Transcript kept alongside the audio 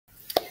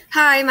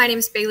Hi, my name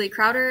is Bailey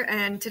Crowder,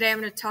 and today I'm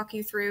going to talk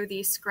you through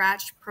the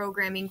Scratch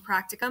programming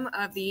practicum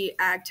of the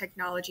Ag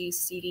Technology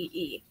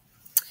CDE.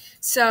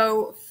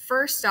 So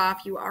first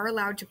off, you are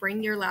allowed to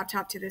bring your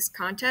laptop to this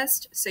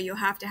contest, so you'll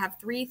have to have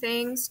 3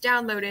 things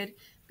downloaded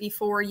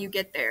before you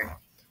get there.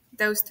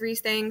 Those 3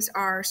 things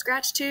are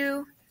Scratch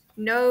 2,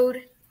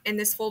 Node, and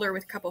this folder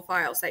with a couple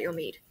files that you'll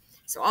need.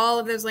 So all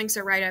of those links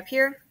are right up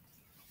here.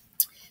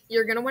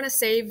 You're going to want to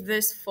save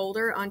this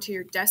folder onto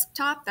your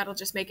desktop. That'll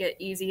just make it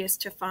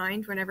easiest to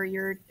find whenever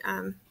you're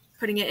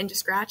putting it into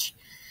Scratch.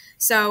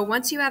 So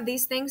once you have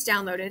these things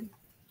downloaded,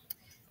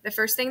 the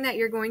first thing that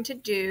you're going to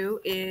do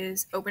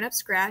is open up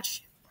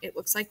Scratch. It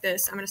looks like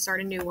this. I'm going to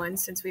start a new one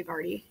since we've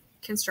already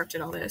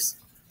constructed all this.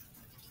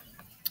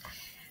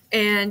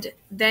 And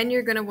then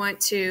you're going to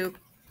want to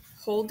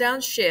hold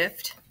down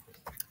Shift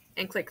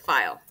and click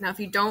File. Now,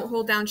 if you don't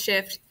hold down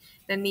Shift,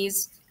 then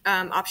these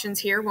options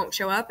here won't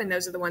show up, and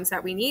those are the ones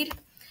that we need.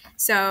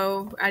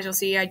 So as you'll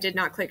see, I did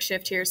not click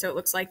Shift here, so it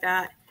looks like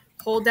that.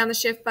 Hold down the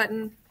Shift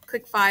button,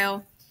 click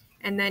File,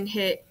 and then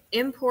hit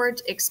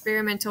Import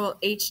Experimental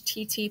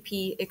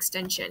HTTP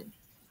Extension.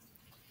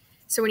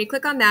 So when you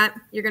click on that,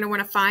 you're going to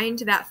want to find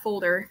that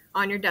folder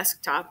on your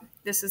desktop.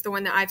 This is the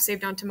one that I've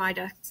saved onto my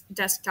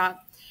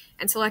desktop,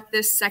 and select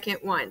this second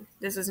one.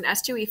 This is an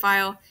S2E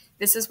file.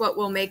 This is what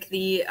will make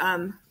the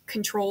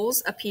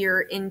controls appear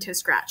into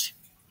Scratch.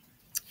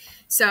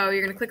 So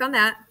you're going to click on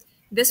that.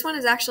 This one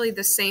is actually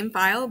the same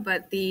file,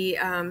 but the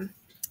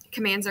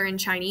commands are in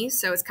Chinese,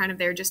 so it's kind of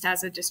there just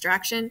as a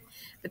distraction.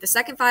 But the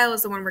second file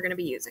is the one we're going to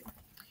be using.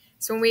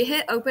 So when we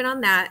hit open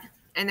on that,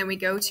 and then we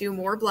go to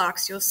more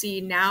blocks, you'll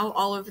see now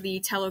all of the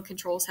Tello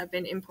controls have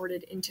been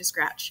imported into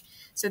Scratch.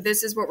 So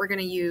this is what we're going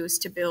to use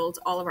to build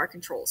all of our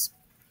controls.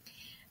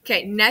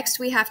 Okay, next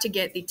we have to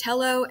get the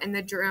Tello and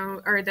the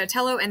drone, or the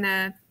Tello and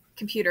the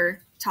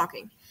computer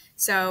talking.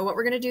 So what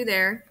we're going to do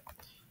there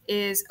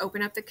is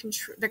open up the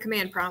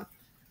command prompt,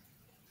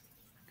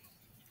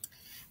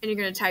 and you're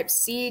going to type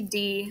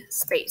CD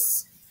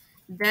space.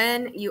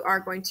 Then you are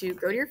going to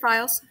go to your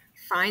files,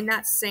 find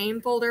that same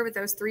folder with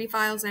those 3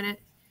 files in it,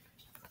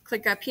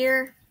 click up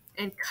here,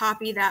 and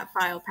copy that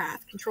file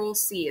path. Control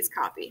C is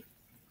copy.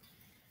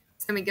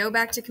 So then we go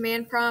back to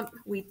command prompt,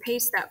 we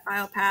paste that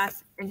file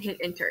path, and hit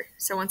enter.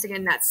 So once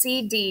again, that's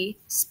CD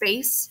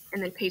space,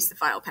 and then paste the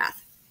file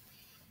path.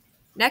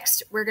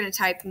 Next, we're going to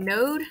type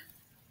node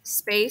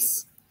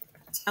space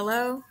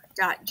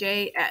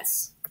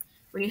Tello.js.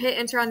 When you hit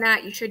enter on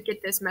that, you should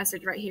get this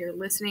message right here,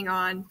 listening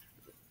on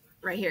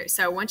right here.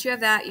 So once you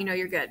have that, you know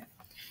you're good.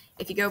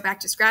 If you go back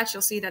to Scratch,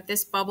 you'll see that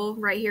this bubble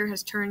right here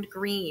has turned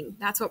green.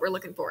 That's what we're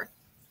looking for.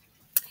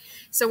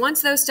 So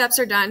once those steps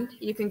are done,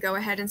 you can go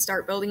ahead and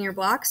start building your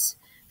blocks.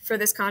 For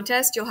this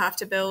contest, you'll have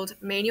to build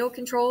manual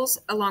controls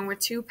along with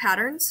 2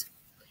 patterns.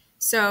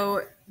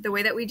 So the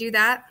way that we do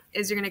that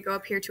is you're going to go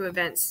up here to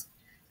events.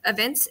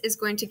 Events is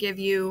going to give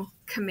you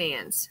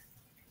commands.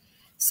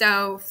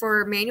 So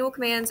for manual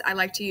commands, I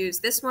like to use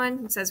this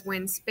one. It says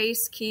when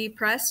space key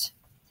pressed.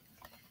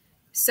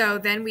 So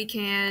then we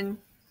can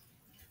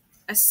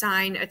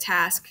assign a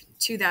task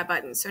to that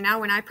button. So now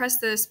when I press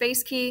the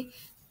space key,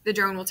 the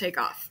drone will take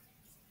off.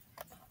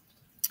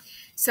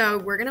 So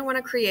we're going to want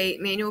to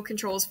create manual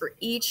controls for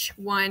each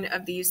one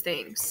of these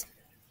things.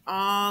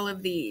 All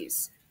of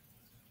these.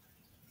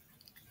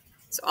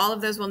 So all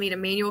of those will need a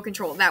manual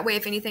control. That way,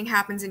 if anything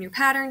happens in your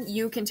pattern,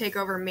 you can take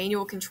over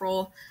manual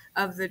control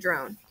of the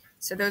drone.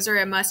 So those are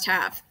a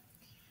must-have.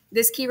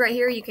 This key right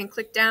here, you can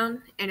click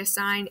down and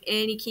assign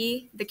any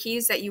key. The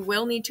keys that you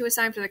will need to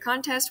assign for the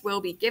contest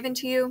will be given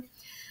to you.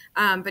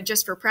 But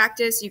just for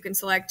practice, you can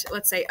select,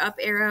 let's say, up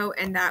arrow,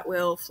 and that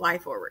will fly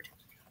forward.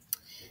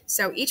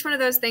 So each one of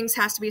those things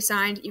has to be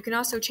assigned. You can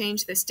also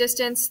change this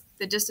distance.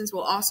 The distance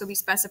will also be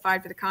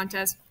specified for the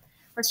contest.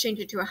 Let's change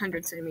it to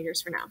 100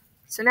 centimeters for now.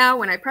 So now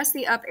when I press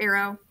the up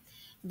arrow,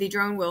 the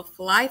drone will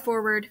fly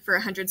forward for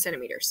 100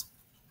 centimeters.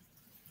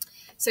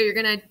 So you're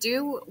going to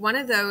do one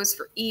of those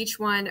for each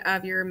one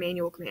of your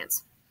manual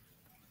commands.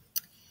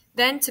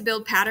 Then to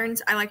build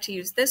patterns, I like to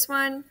use this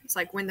one. It's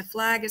like when the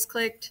flag is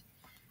clicked.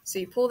 So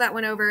you pull that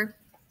one over,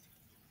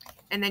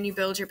 and then you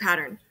build your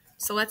pattern.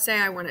 So let's say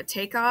I want to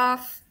take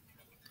off,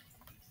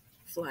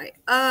 fly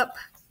up,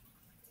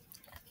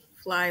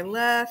 fly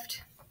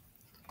left,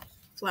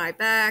 fly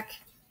back,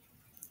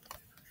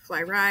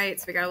 fly right.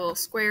 So we got a little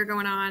square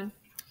going on.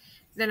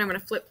 Then I'm going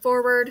to flip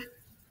forward,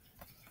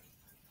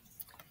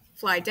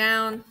 fly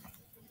down,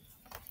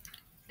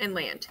 and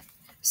land.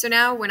 So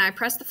now when I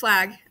press the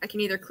flag, I can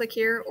either click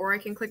here or I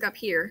can click up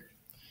here.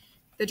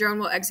 The drone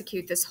will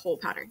execute this whole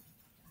pattern.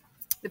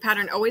 The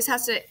pattern always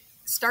has to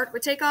start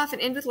with takeoff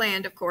and end with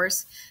land, of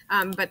course,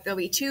 but there'll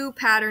be 2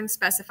 patterns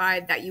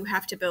specified that you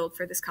have to build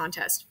for this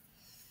contest.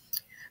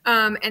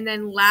 And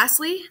then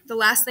lastly, the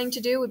last thing to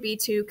do would be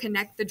to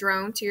connect the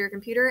drone to your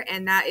computer,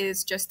 and that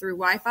is just through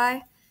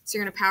Wi-Fi. So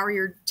you're going to power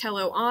your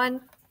Tello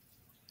on,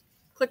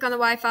 click on the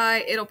Wi-Fi,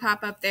 it'll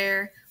pop up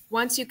there.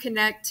 Once you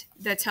connect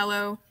the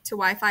Tello to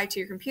Wi-Fi to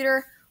your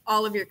computer,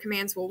 all of your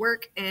commands will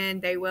work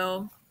and they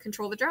will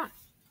control the drone.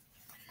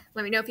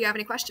 Let me know if you have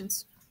any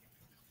questions.